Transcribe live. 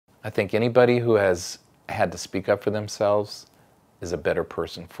I think anybody who has had to speak up for themselves is a better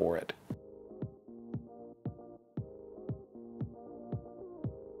person for it.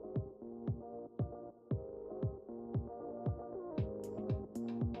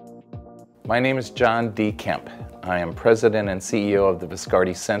 My name is John D. Kemp. I am President and CEO of the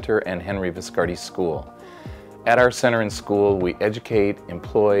Viscardi Center and Henry Viscardi School. At our center and school, we educate,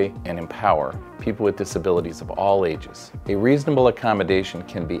 employ, and empower people with disabilities of all ages. A reasonable accommodation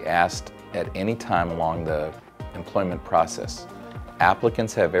can be asked at any time along the employment process.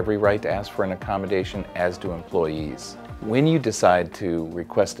 Applicants have every right to ask for an accommodation, as do employees. When you decide to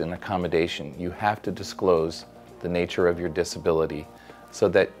request an accommodation, you have to disclose the nature of your disability so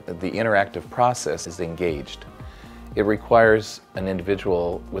that the interactive process is engaged. It requires an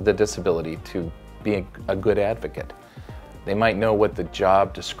individual with a disability to be a good advocate. They might know what the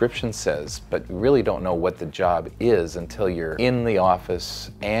job description says, but you really don't know what the job is until you're in the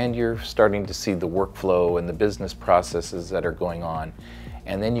office and you're starting to see the workflow and the business processes that are going on.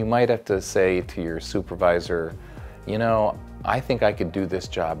 And then you might have to say to your supervisor, you know, I think I could do this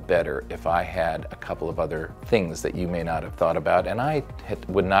job better if I had a couple of other things that you may not have thought about and I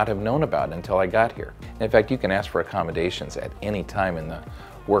would not have known about until I got here. In fact, you can ask for accommodations at any time in the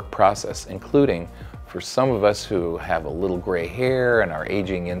work process, including for some of us who have a little gray hair and are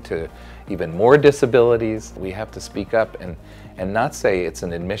aging into even more disabilities. We have to speak up and not say it's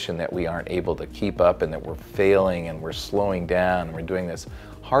an admission that we aren't able to keep up and that we're failing and we're slowing down and we're doing this.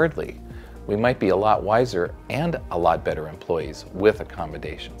 Hardly. We might be a lot wiser and a lot better employees with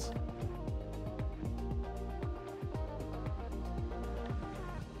accommodations.